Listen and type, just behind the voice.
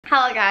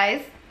Hello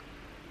guys,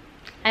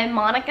 I'm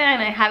Monica and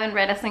I haven't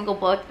read a single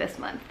book this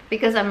month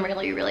because I'm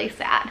really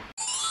sad.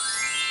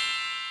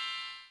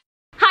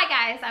 Hi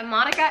guys, I'm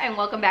Monica and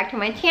welcome back to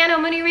my channel,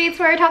 Mooney Reads,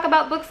 where I talk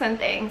about books and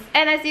things.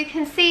 And as you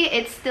can see,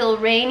 it's still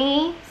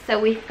rainy, so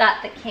we've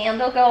got the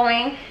candle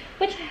going,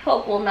 which I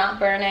hope will not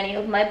burn any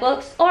of my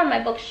books or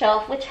my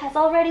bookshelf, which has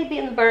already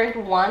been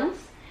burned once.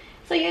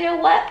 So you know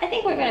what? I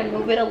think we're gonna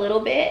move it a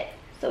little bit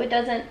so it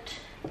doesn't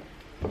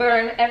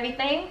burn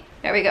everything.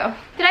 There we go.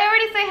 Did I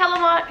already say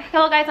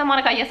hello guys, I'm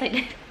Monica? Yes, I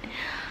did.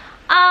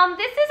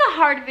 This is a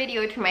hard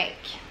video to make.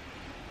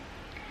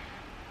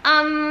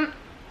 I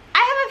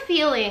have a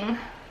feeling,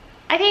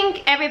 I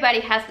think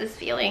everybody has this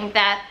feeling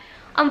that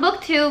on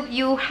booktube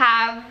you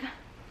have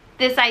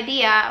this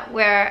idea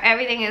where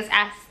everything is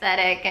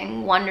aesthetic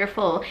and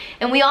wonderful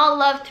and we all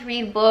love to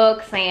read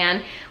books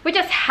and we're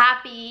just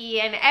happy,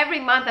 and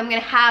every month I'm gonna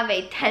have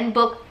a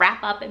 10-book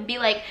wrap up and be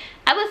like,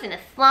 I was in a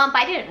slump,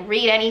 I didn't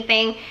read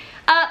anything.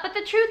 But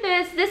the truth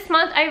is, this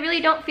month I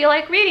really don't feel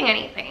like reading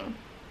anything.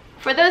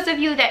 For those of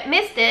you that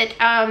missed it,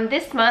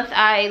 this month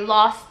I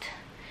lost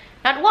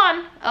not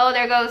one, oh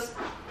there goes,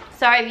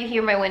 sorry if you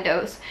hear my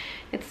windows,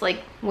 it's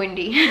like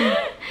windy.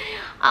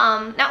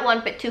 Not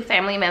one but two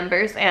family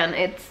members, and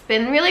it's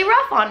been really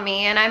rough on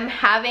me and I'm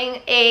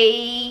having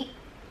a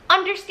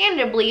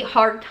understandably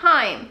hard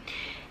time.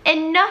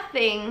 And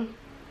nothing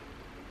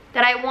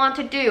that I want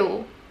to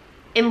do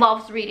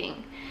involves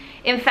reading.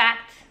 In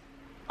fact,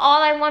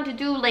 all I want to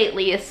do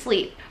lately is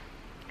sleep.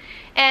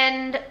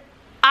 And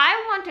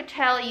I want to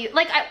tell you,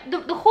 like,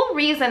 the whole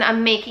reason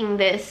I'm making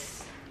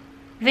this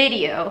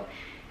video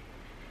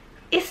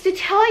is to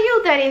tell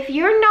you that if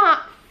you're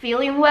not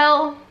feeling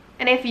well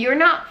and if you're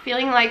not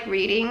feeling like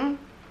reading,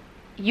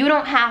 you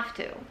don't have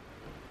to.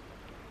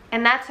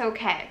 And that's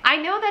okay. I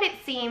know that it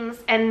seems,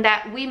 and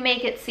that we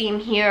make it seem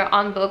here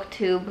on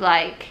booktube,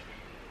 like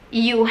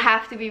you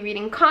have to be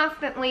reading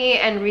constantly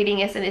and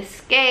reading is an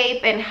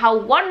escape and how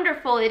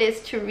wonderful it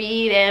is to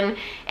read, and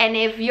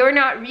if you're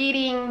not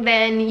reading,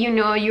 then you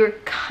know you're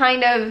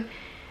kind of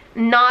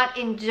not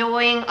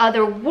enjoying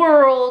other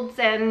worlds,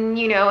 and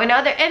you know,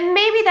 and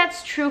maybe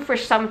that's true for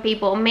some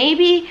people.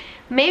 Maybe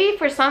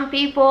for some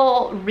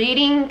people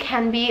reading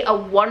can be a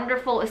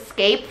wonderful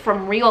escape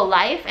from real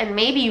life, and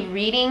maybe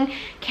reading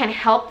can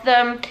help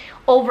them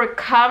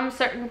overcome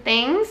certain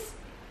things.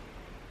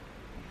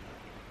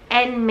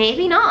 And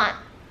maybe not.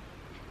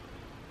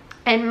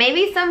 And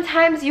maybe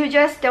sometimes you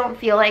just don't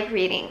feel like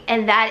reading,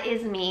 and that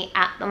is me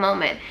at the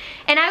moment.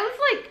 And I was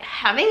like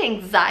having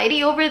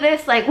anxiety over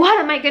this, like what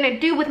am I gonna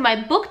do with my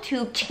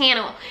booktube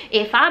channel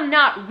if I'm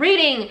not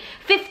reading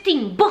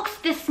 15 books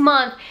this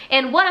month,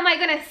 and what am I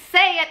gonna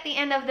say at the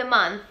end of the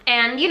month?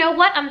 And you know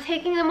what, I'm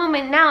taking a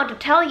moment now to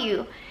tell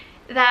you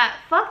that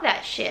fuck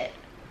that shit.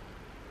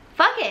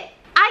 Fuck it.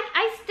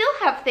 I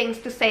still have things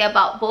to say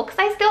about books.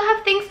 I still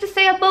have things to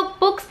say about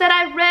books that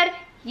I read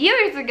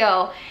years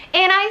ago.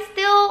 And I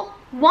still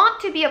want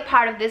to be a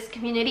part of this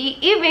community,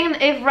 even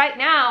if right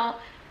now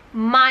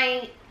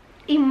my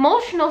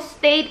emotional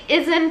state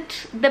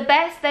isn't the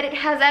best that it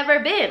has ever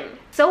been.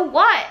 So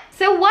what?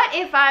 So what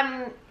if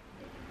I'm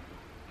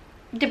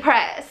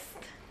depressed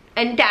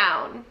and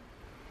down?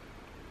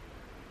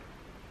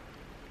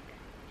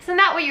 Isn't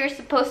that what you're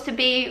supposed to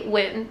be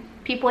when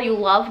people you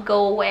love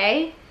go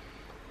away?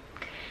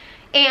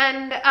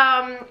 And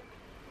I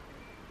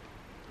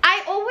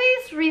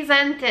always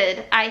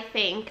resented, I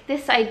think,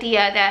 this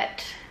idea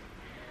that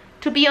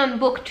to be on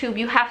booktube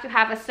you have to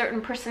have a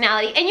certain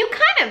personality, and you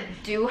kind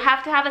of do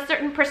have to have a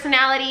certain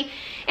personality.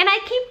 And I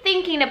keep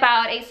thinking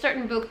about a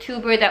certain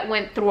booktuber that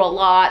went through a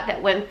lot,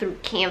 that went through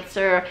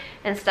cancer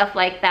and stuff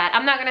like that.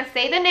 I'm not gonna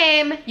say the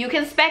name, you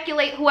can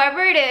speculate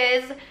whoever it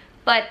is,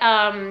 but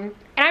and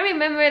I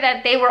remember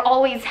that they were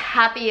always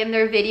happy in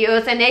their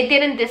videos and they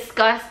didn't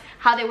discuss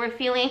how they were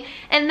feeling,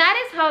 and that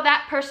is how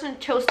that person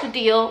chose to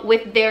deal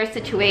with their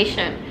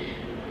situation.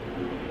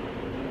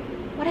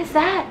 What is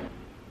that?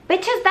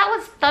 Bitches, that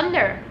was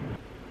thunder.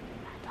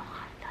 That's a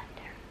lot of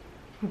thunder.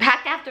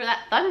 Back after that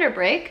thunder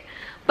break.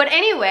 But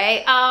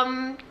anyway,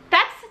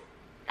 that's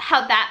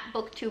how that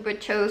booktuber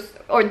chose,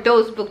 or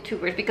those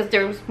booktubers, because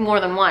there was more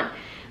than one,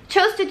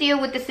 chose to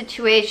deal with the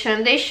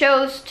situation. They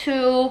chose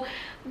to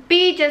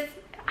be just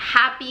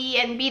happy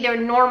and be their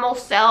normal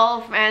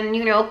self, and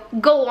you know,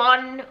 go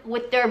on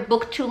with their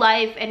booktube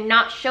life and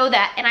not show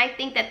that. And I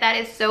think that that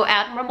is so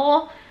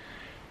admirable,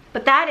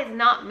 but that is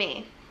not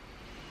me.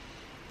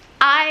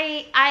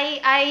 I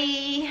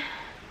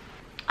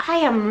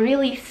am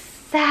really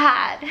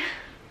sad.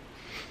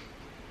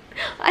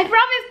 I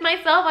promised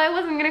myself I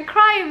wasn't gonna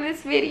cry in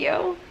this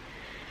video,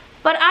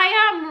 but I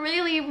am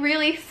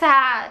really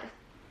sad,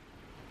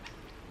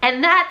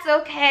 and that's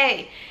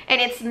okay. And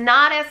it's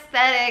not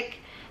aesthetic,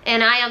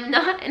 and I am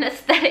not an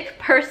aesthetic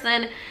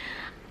person.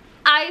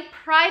 I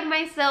pride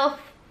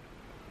myself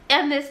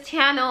in this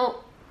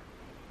channel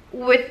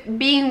with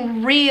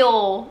being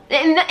real,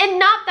 and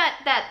not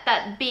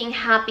that being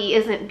happy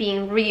isn't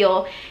being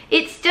real.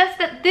 It's just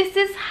that this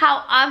is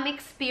how I'm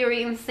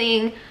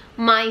experiencing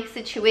my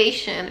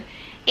situation,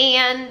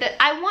 and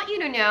I want you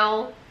to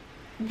know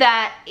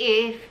that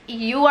if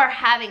you are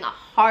having a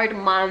hard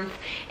month,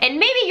 and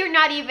maybe you're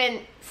not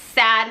even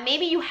sad,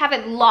 maybe you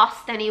haven't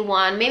lost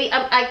anyone, maybe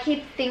I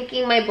keep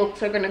thinking my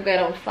books are gonna get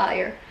on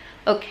fire.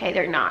 Okay,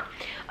 they're not.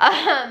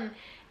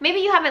 Maybe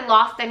you haven't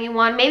lost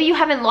anyone, maybe you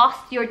haven't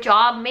lost your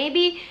job,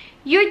 maybe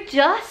you're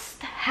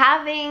just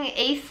having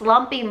a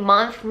slumpy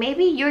month,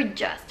 maybe you're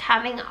just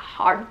having a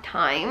hard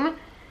time.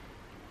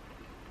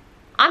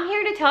 I'm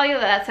here to tell you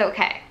that that's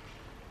okay.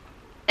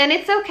 And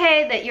it's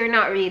okay that you're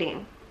not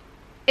reading.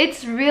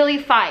 It's really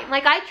fine.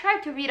 Like, I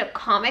tried to read a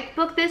comic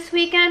book this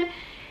weekend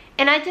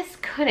and I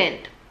just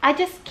couldn't. I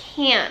just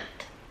can't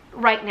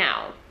right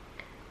now.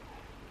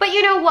 But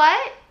you know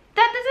what?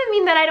 That doesn't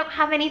mean that I don't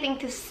have anything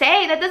to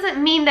say. That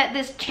doesn't mean that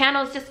this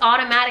channel is just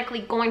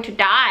automatically going to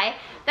die.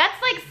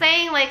 That's like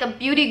saying like a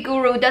beauty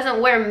guru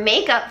doesn't wear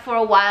makeup for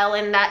a while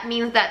and that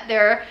means that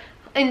their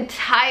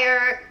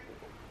entire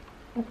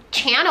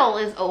channel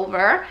is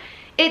over.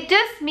 It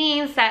just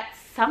means that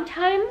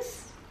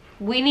sometimes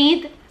we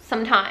need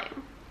some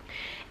time.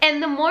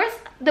 And the more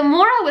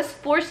I was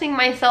forcing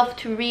myself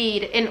to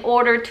read in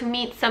order to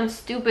meet some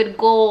stupid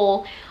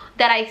goal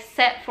that I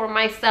set for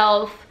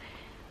myself,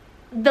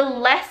 the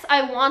less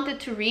I wanted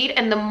to read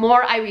and the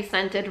more I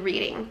resented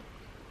reading.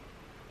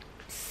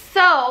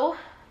 So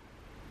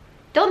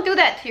don't do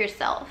that to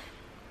yourself.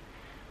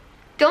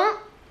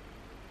 Don't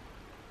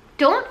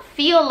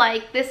feel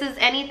like this is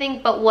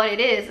anything but what it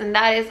is, and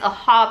that is a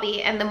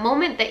hobby, and the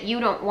moment that you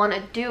don't want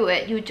to do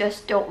it, you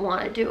just don't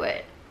want to do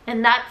it,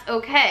 and that's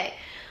okay.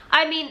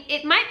 I mean,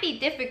 it might be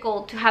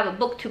difficult to have a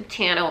booktube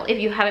channel if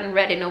you haven't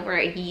read in over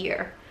a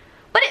year,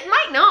 but it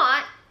might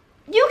not.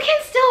 You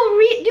can still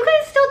read, you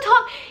can still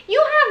talk.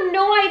 You have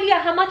no idea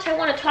how much I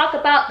want to talk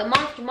about the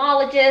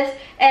Monstrumologist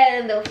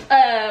and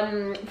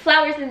the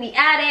Flowers in the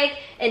Attic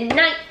and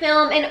Night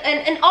Film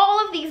and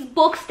all of these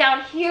books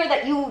down here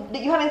that you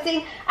haven't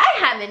seen. I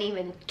haven't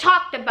even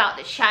talked about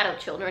the Shadow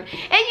Children.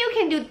 And you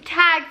can do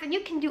tags and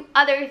you can do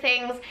other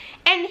things.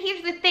 And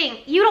here's the thing,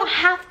 you don't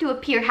have to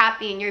appear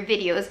happy in your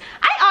videos.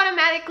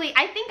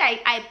 I think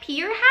I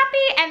appear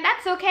happy, and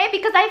that's okay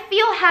because I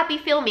feel happy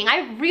filming.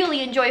 I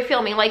really enjoy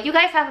filming. Like, you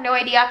guys have no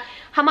idea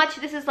how much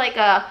this is like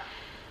a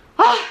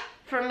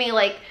for me,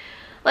 like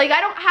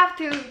I don't have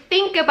to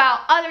think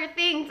about other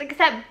things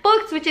except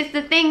books, which is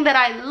the thing that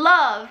I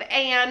love,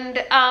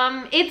 and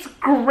it's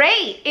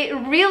great. It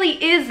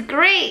really is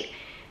great.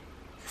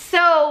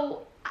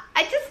 So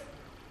I just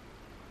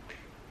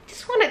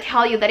want to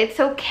tell you that it's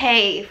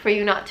okay for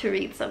you not to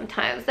read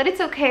sometimes, that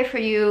it's okay for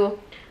you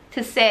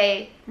to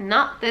say,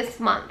 not this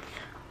month.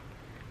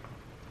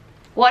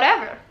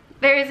 Whatever.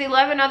 There is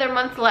 11 other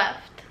months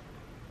left.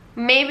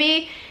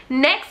 Maybe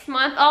next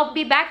month I'll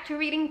be back to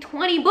reading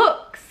 20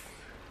 books.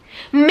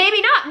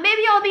 Maybe not.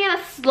 Maybe I'll be in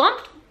a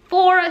slump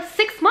for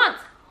 6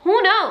 months.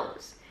 Who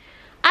knows?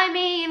 I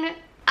mean,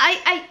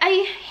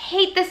 I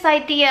hate this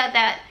idea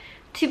that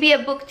to be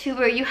a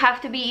booktuber you have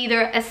to be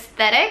either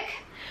aesthetic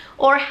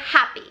or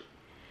happy.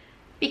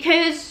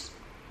 Because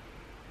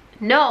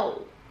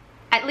no.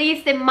 At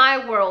least in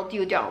my world,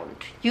 you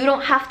don't. You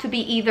don't have to be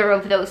either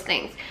of those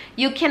things.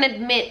 You can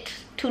admit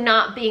to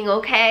not being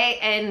okay,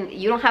 and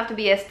you don't have to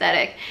be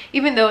aesthetic.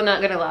 Even though,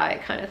 not gonna lie, I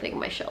kind of think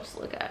my shelves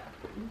look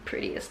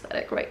pretty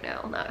aesthetic right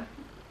now. Now,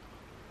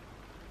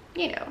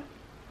 you know,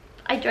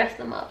 I dress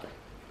them up.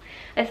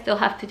 I still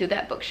have to do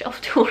that bookshelf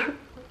tour.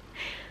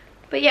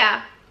 But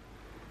yeah,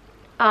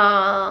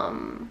 I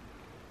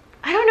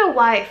don't know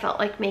why I felt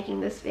like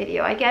making this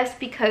video. I guess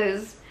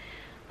because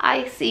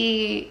I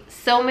see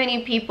so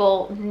many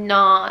people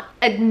not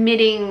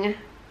admitting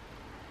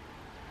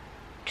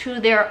to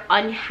their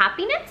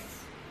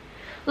unhappiness.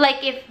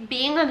 Like, if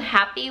being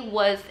unhappy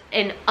was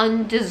an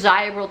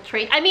undesirable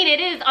trait. I mean,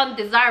 it is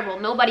undesirable.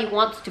 Nobody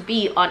wants to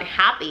be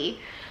unhappy.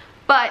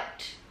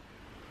 But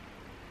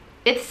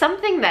it's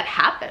something that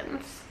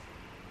happens.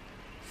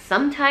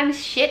 Sometimes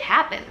shit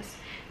happens.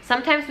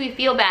 Sometimes we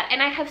feel bad.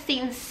 And I have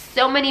seen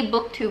so many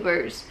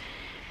booktubers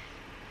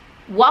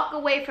walk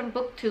away from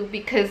booktube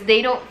because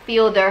they don't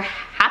feel they're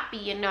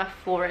happy enough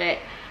for it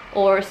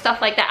or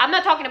stuff like that. I'm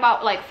not talking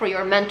about like for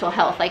your mental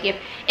health. Like, if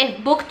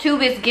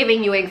booktube is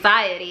giving you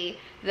anxiety,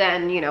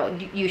 then you know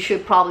you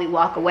should probably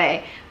walk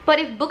away. But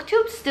if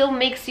booktube still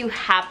makes you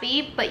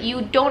happy but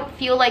you don't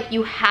feel like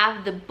you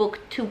have the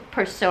booktube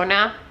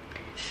persona,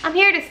 I'm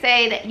here to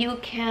say that you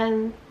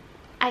can,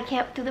 I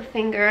can't do the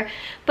finger,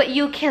 but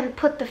you can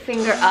put the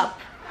finger up.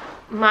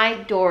 My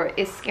door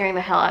is scaring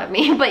the hell out of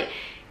me, but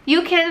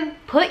you can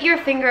put your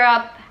finger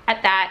up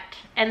at that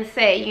and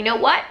say, you know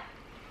what?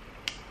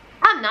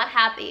 I'm not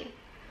happy,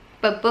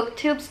 but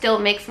booktube still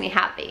makes me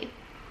happy.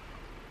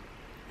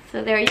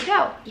 So there you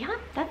go. Yeah,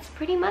 that's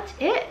pretty much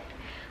it.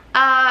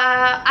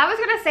 I was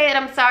gonna say that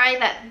I'm sorry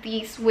that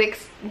this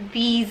week's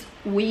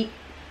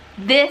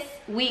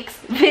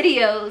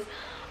videos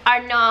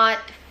are not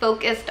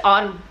focused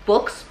on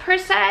books per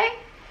se,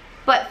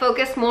 but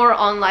focused more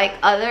on like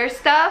other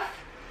stuff.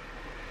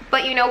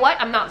 But you know what?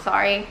 I'm not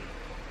sorry.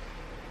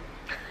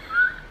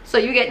 So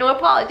you get no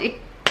apology.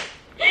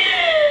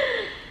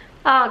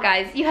 Oh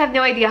guys, you have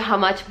no idea how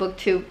much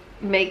booktube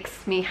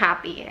makes me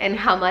happy and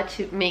how much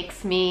it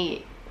makes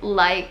me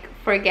like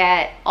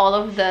forget all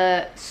of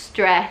the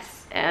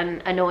stress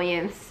and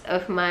annoyance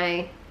of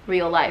my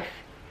real life.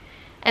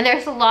 And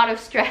there's a lot of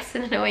stress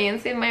and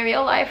annoyance in my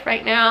real life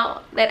right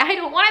now that I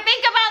don't want to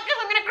think about because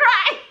I'm gonna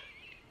cry.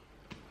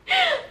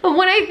 But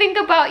when I think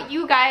about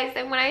you guys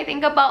and when I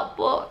think about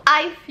books,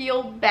 I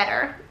feel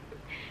better.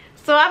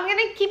 So I'm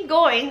gonna keep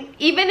going,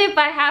 even if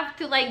I have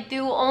to like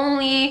do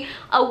only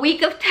a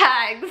week of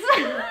tags,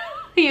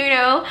 you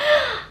know,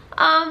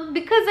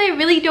 because I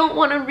really don't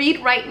want to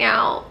read right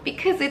now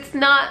because it's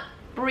not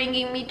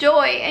bringing me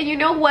joy. And you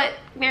know what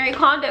Marie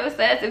Kondo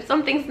says, if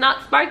something's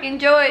not sparking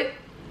joy,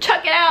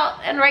 chuck it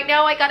out. And right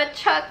now I gotta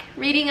chuck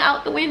reading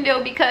out the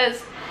window,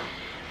 because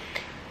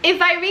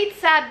if I read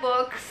sad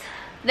books,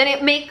 then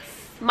it makes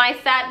my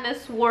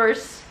sadness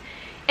worse.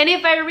 And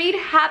if I read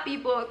happy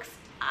books,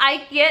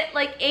 I get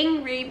like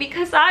angry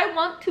because I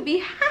want to be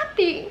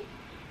happy.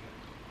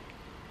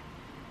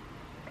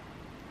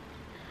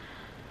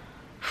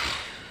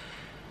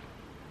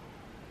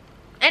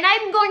 And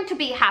I'm going to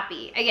be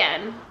happy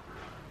again.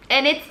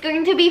 And it's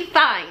going to be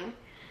fine.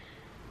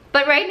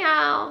 But right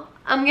now,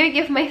 I'm gonna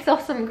give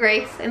myself some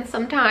grace and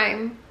some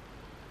time.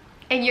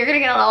 And you're gonna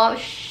get a lot of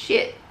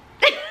shit.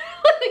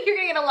 You're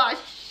gonna get a lot of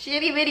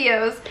shitty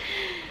videos.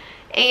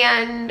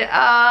 And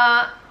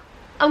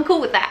I'm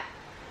cool with that.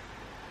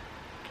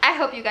 I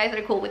hope you guys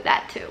are cool with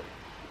that too.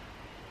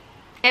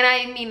 And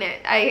I mean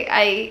it.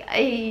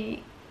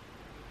 I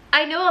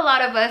know a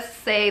lot of us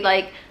say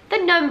like the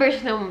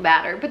numbers don't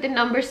matter, but the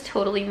numbers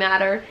totally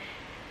matter.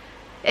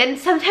 And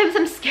sometimes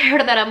I'm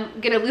scared that I'm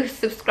gonna lose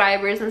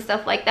subscribers and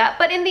stuff like that.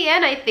 But in the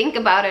end, I think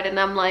about it and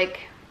I'm like,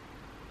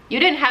 you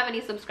didn't have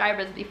any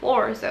subscribers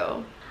before,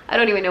 so I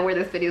don't even know where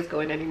this video is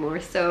going anymore.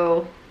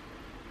 So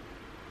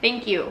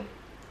thank you.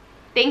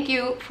 Thank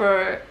you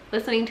for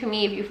listening to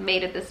me if you've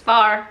made it this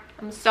far.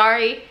 I'm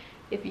sorry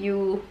if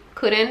you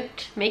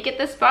couldn't make it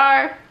this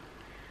far,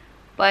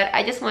 but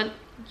I just want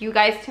you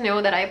guys to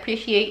know that I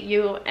appreciate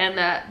you and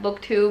that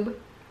booktube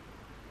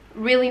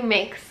really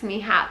makes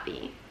me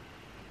happy.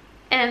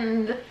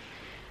 And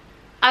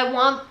I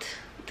want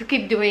to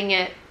keep doing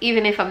it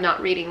even if I'm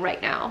not reading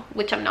right now,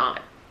 which I'm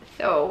not.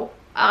 So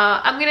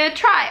I'm gonna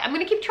try. I'm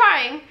gonna keep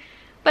trying.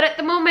 But at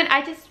the moment,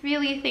 I just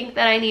really think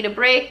that I need a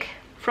break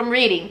from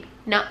reading,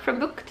 not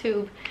from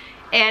booktube.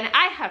 And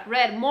I have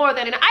read more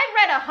than, I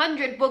read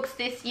 100 books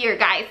this year,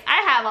 guys.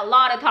 I have a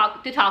lot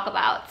to talk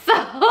about.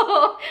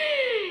 So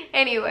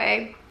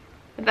anyway,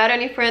 without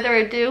any further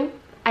ado,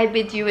 I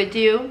bid you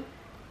adieu.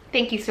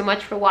 Thank you so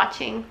much for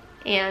watching,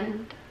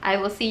 and I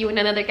will see you in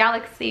another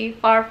galaxy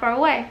far, far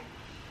away.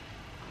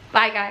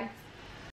 Bye, guys.